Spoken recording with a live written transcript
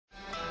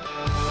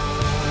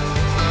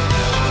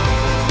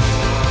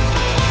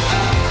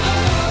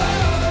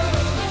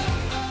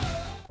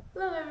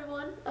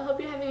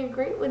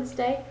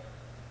Wednesday.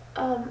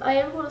 I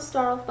am going to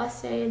start off by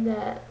saying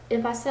that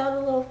if I sound a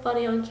little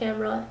funny on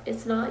camera,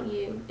 it's not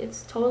you.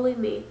 It's totally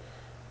me.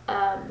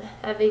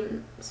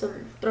 Having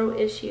some throat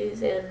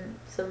issues and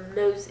some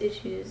nose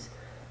issues.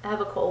 I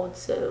have a cold,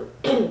 so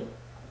I'm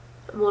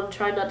going to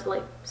try not to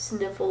like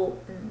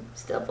sniffle and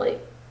stuff,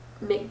 like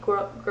make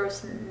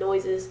gross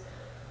noises.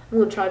 I'm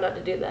going to try not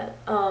to do that.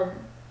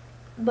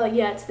 But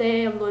yeah,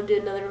 today I'm going to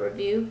do another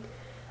review.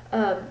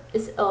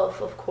 It's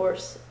E.l.f, of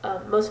course.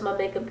 Most of my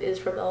makeup is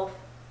from E.l.f.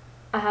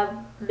 I have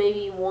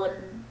maybe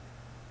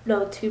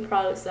two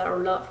products that are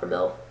not from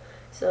E.l.f.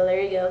 So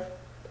there you go.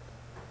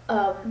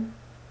 I'm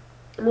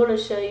going to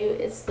show you.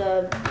 It's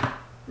the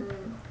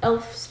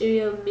E.l.f.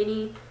 Studio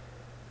Mini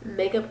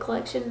Makeup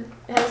Collection.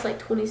 It has like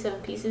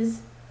 27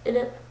 pieces in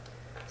it.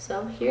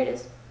 So here it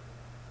is.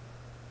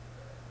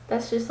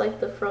 That's just like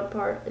the front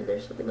part, and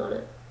there's something on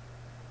it.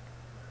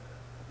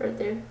 Right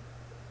there.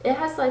 It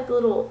has like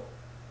little,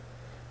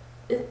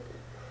 I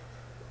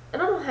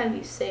don't know how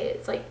you say it.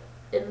 It's like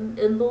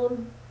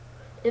embled,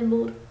 I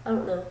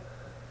don't know.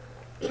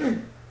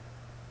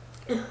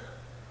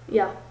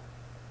 Yeah.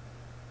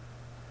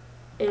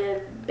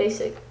 And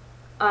basic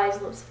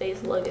eyes, lips,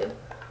 face logo.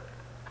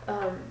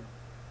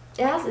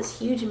 It has this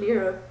huge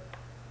mirror,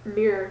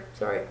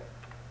 sorry.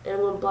 And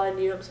I'm gonna blind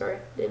you, I'm sorry,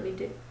 didn't mean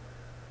to.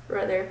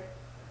 Right there.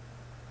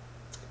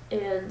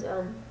 And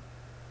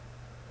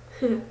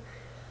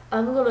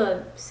I'm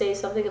gonna say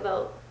something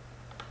about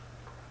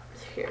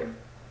here.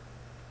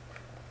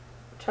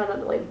 Try not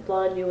to like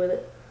blind you with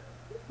it.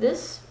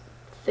 This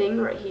thing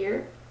right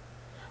here,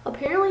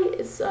 apparently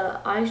it's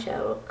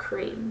eyeshadow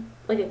cream,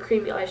 like a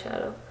creamy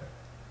eyeshadow.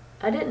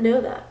 I didn't know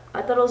that.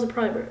 I thought it was a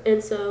primer,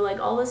 and so like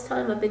all this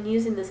time I've been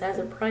using this as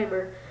a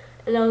primer,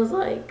 and I was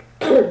like,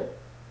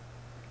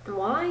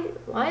 why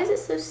is it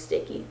so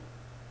sticky?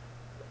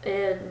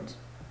 And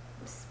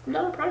it's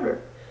not a primer.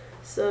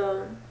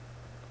 So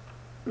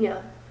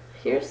yeah,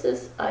 here's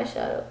this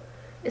eyeshadow.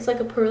 It's like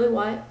a pearly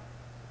white.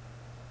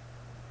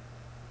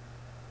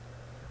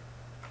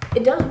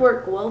 It does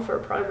work well for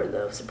a primer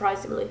though,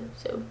 surprisingly.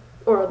 So,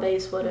 or a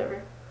base,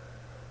 whatever.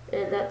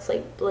 And that's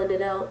like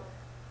blended out.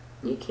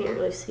 You can't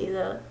really see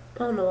that. I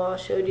don't know why I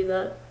showed you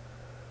that.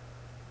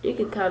 You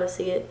can kind of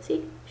see it.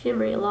 See,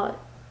 shimmery a lot.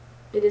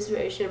 It is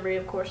very shimmery,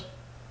 of course.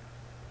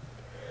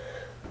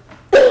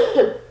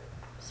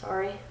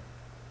 Sorry.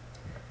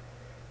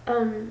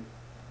 I'm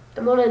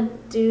gonna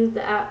do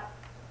the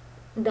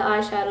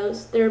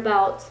eyeshadows. They're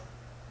about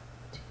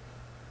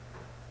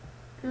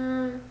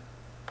 9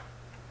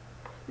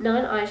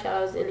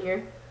 eyeshadows in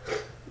here.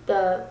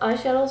 The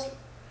eyeshadows,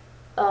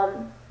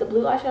 the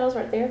blue eyeshadows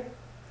right there.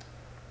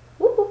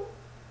 Woo-hoo.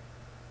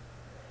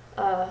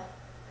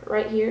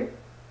 Right here.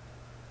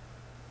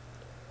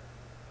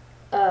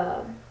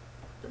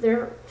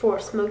 They're for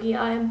smoky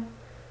eye. I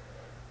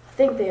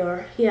think they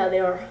are. Yeah, they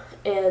are.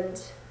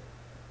 And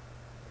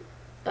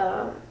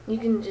you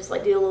can just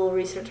like do a little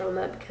research on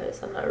that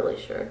because I'm not really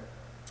sure.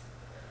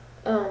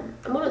 I'm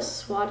gonna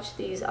swatch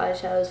these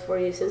eyeshadows for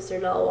you since they're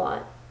not a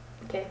lot.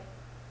 Okay.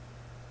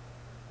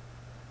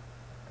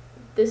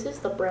 This is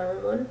the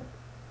brown one.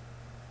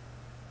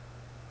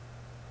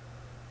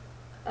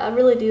 I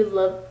really do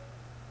love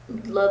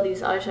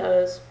these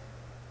eyeshadows.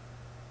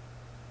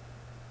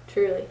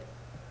 Truly.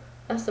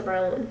 That's the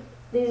brown one.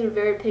 These are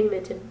very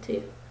pigmented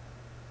too.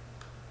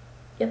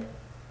 Yep.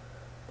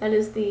 That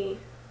is the,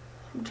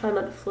 I'm trying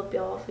not to flip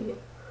y'all off again.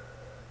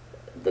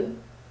 The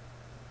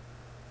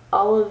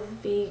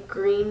olivey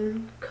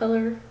green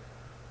color.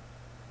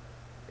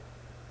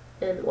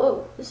 And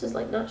whoa, this is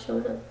like not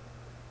showing up.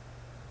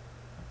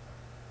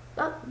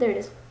 Oh, there it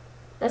is.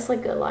 That's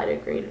like a lighter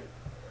green,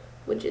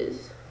 which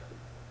is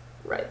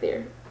right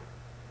there.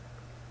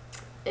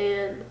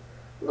 And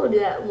I'm going to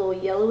do that little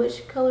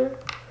yellowish color.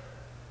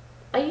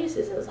 I use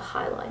this as a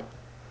highlight.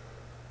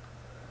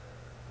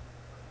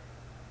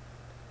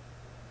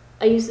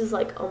 I use this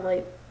like on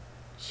my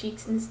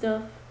cheeks and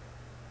stuff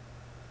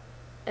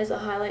as a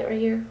highlight right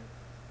here.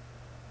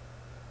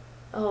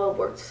 Oh, it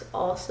works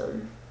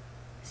awesome.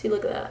 See,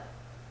 look at that.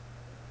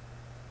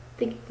 I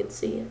think you can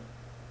see it.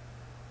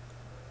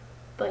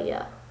 But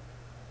yeah,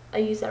 I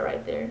use that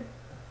right there.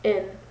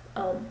 And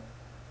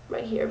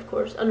right here, of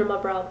course, under my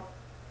brow.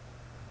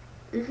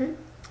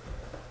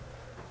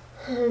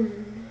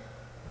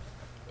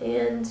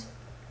 And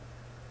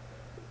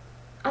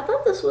I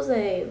thought this was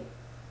a,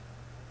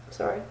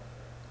 sorry, I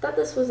thought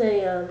this was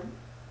a,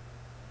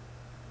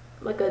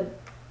 like a,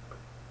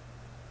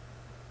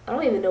 I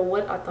don't even know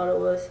what I thought it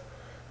was,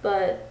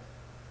 but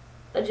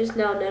I just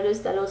now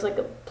noticed that it was like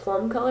a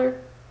plum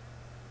color.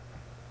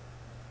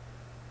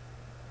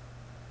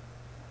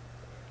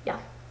 Yeah.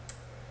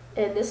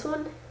 And this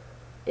one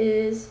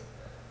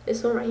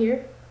right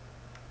here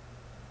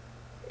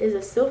is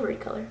a silvery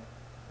color.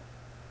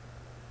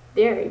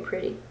 Very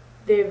pretty.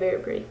 Very, very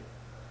pretty.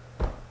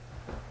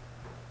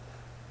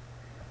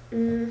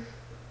 And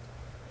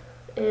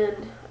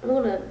I'm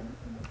gonna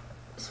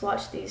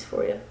swatch these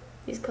for you,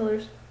 these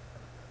colors.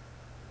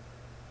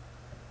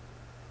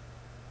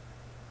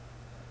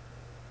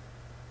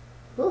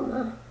 Oh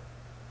my.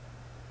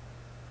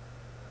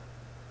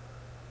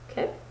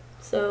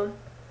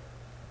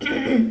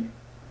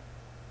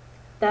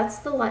 that's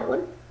the light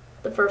one,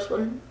 the first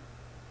one.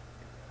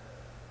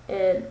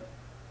 And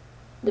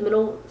the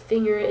middle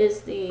finger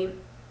is the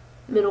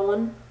middle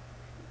one,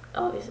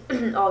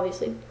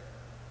 obviously.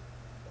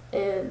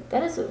 And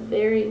that is a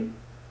very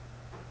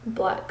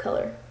black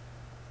color.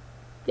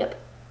 Yep.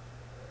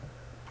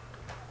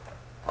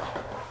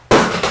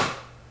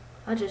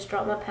 I just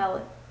dropped my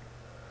palette.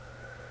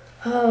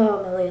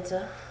 Oh, my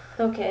Lanta.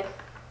 Okay.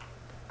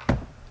 That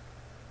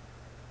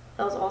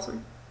was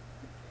awesome.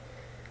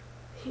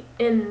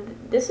 And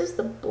this is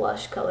the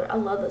blush color. I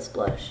love this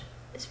blush.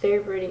 It's very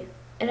pretty.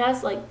 It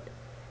has like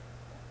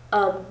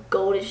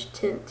goldish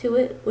tint to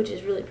it, which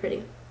is really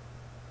pretty.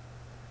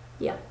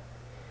 Yeah.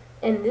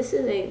 And this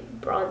is a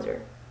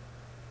bronzer.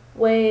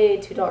 Way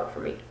too dark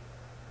for me.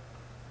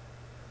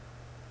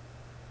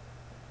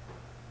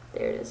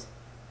 There it is.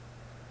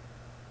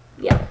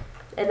 Yeah.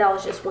 And that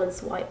was just one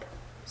swipe.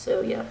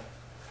 So yeah.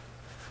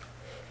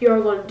 If you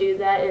are going to do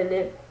that, and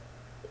if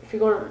you're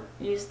going to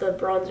use the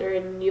bronzer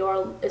and you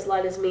are as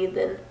light as me,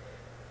 then it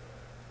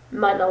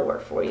might not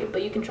work for you,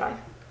 but you can try.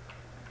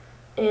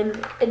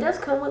 And it does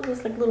come with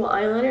this like little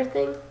eyeliner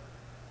thing.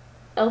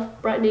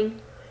 E.l.f.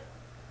 brightening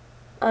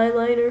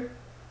eyeliner.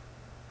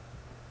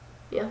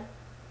 Yeah.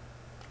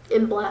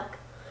 In black.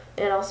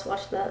 And I'll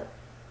swatch that.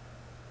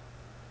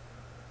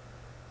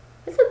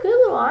 It's a good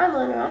little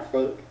eyeliner, I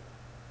think.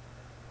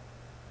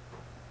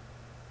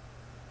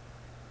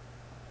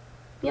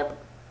 Yep.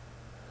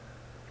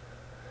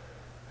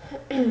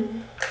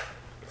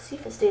 Let's see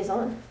if it stays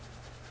on.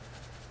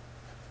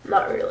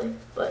 Not really,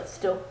 but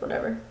still,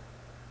 whatever.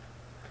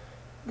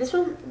 This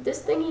one,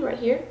 this thingy right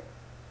here,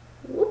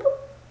 whoop,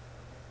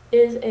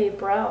 is a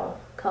brow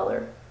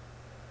color.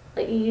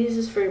 Like, you use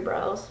this for your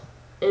brows,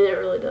 and it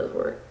really does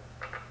work.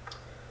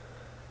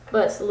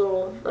 But it's a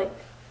little, like,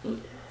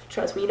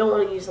 trust me, you don't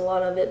want to use a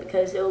lot of it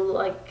because it'll look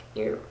like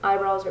your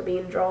eyebrows are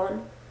being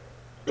drawn.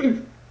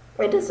 It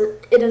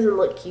doesn't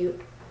look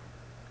cute.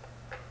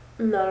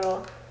 Not at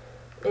all.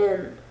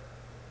 And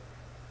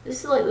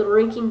this is like the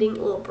rinky-dink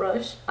little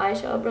brush,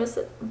 eyeshadow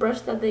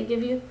brush that they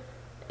give you.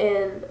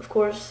 And of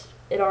course,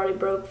 it already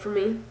broke for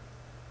me.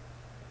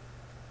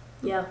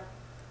 Yeah.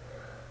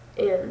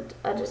 And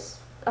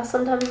I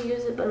sometimes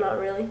use it, but not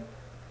really.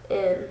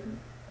 And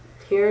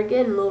here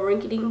again, a little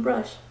rinky-dink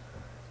brush.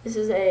 This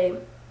is a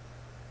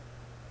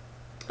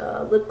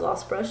lip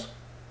gloss brush.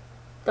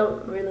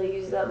 Don't really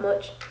use that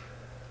much.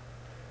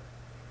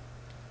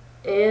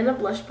 And a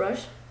blush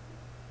brush.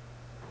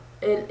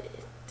 And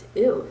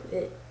ew,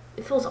 it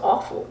feels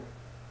awful.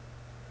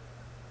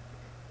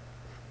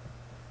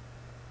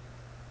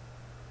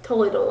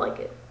 Totally don't like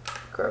it.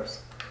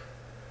 Gross.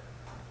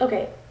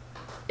 Okay,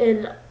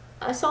 and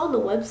I saw on the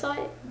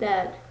website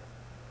that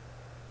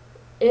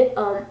it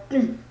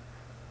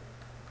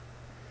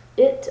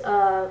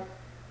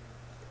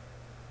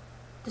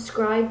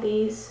described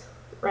these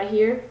right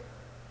here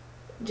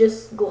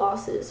just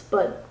glosses,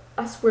 but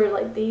I swear,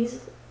 like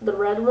these, the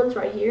red ones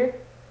right here,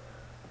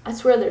 I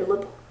swear they're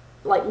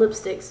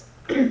lipsticks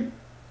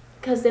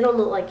because they don't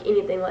look like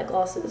anything like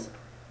glosses.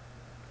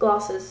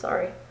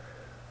 Sorry.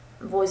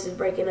 Voice is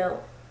breaking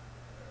out.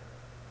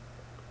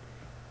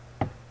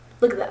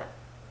 Look at that.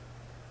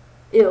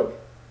 Ew.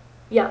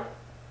 Yeah.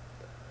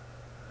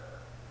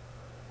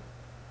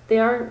 They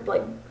are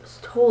like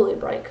totally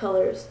bright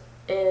colors,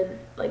 and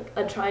like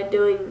I tried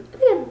doing,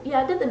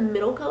 I did the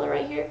middle color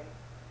right here.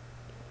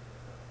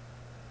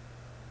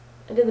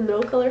 I did the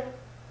middle color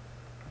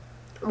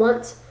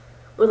once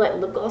with like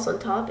lip gloss on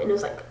top, and it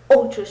was like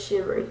ultra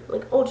shimmery,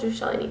 like ultra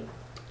shiny.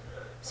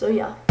 So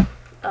yeah,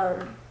 I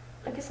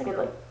guess I can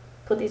like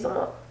put these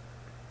on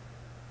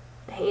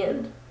my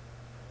hand.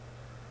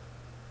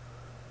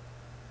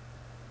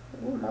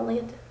 Ooh, my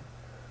lid.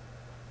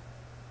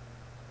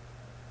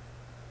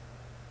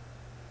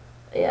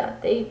 Yeah,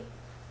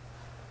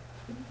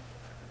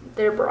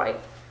 they're bright,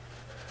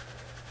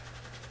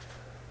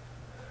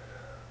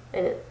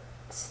 and it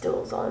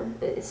still is on.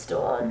 It's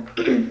still on.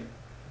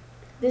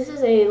 This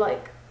is a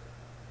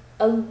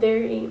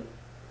very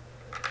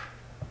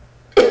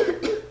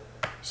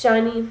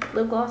shiny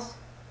lip gloss.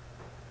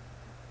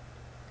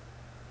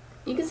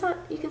 You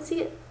can see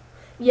it.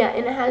 Yeah,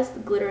 and it has the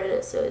glitter in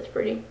it, so it's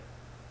pretty.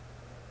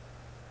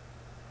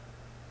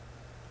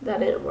 That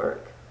didn't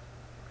work.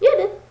 Yeah, it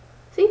did.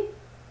 See?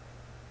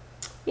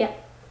 Yeah.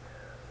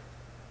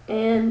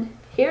 And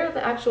here are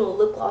the actual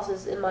lip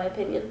glosses, in my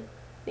opinion.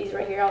 These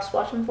right here, I'll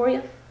swatch them for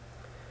you.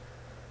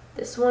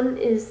 This one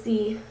is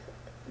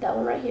that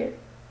one right here.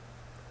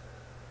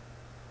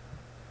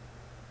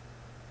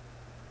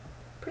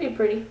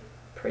 Pretty,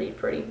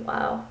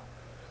 wow.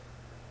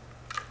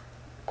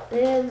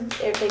 And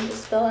everything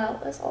just fell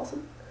out. That's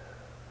awesome.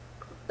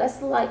 That's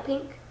the light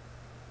pink.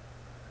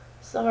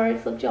 Sorry, I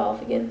flipped you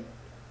off again.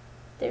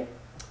 There.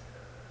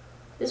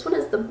 This one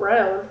is the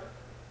brown.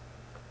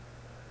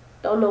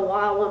 Don't know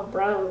why I want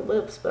brown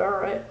lips, but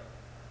alright.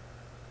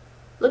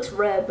 Looks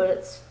red, but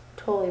it's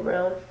totally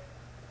brown.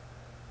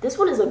 This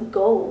one is a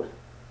gold.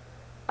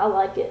 I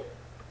like it.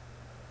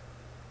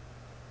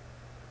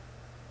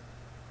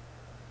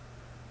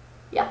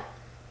 Yeah.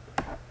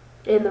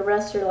 and the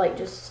rest are like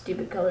just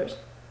stupid colors.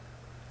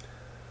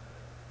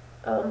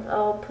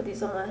 I'll put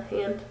these on my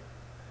hand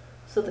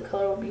so the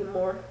color will be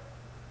more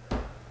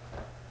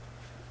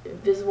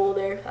visible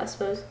there, I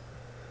suppose.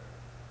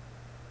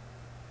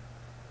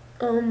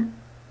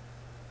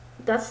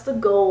 That's the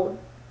gold.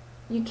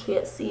 You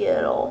can't see it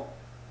at all.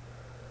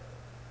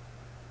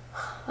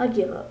 I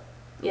give up.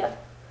 Yeah.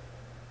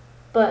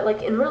 But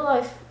like in real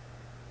life,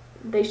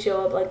 they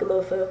show up like a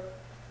mofo.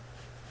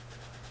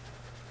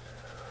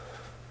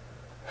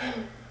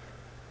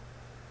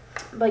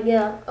 But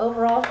yeah,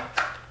 overall,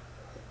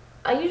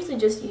 I usually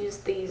just use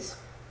these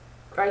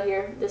right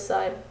here, this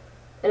side,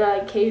 and I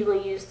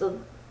occasionally use the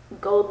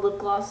gold lip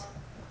gloss.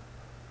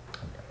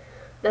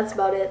 That's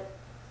about it.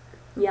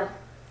 Yeah.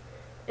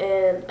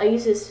 And I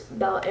use this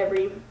about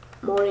every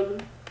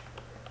morning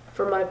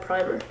for my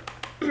primer.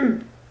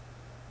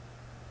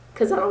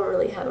 Because I don't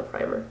really have a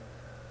primer.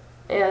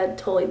 And I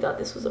totally thought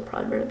this was a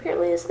primer, and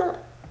apparently it's not.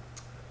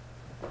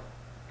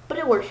 But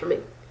it works for me.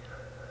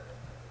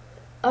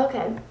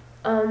 Okay.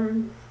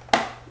 And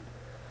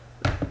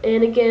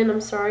again,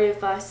 I'm sorry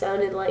if I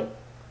sounded like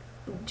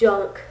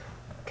junk,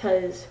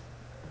 because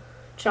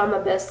I'm trying my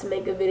best to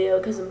make a video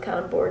because I'm kind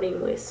of bored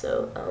anyway.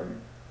 So,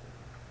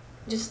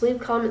 just leave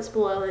comments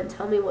below and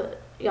tell me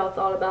what y'all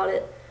thought about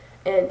it,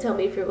 and tell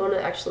me if you're going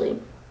to actually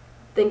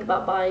think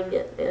about buying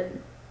it,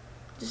 and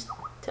just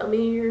tell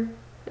me your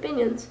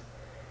opinions.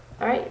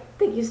 Alright,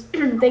 thank you,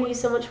 thank you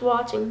so much for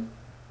watching.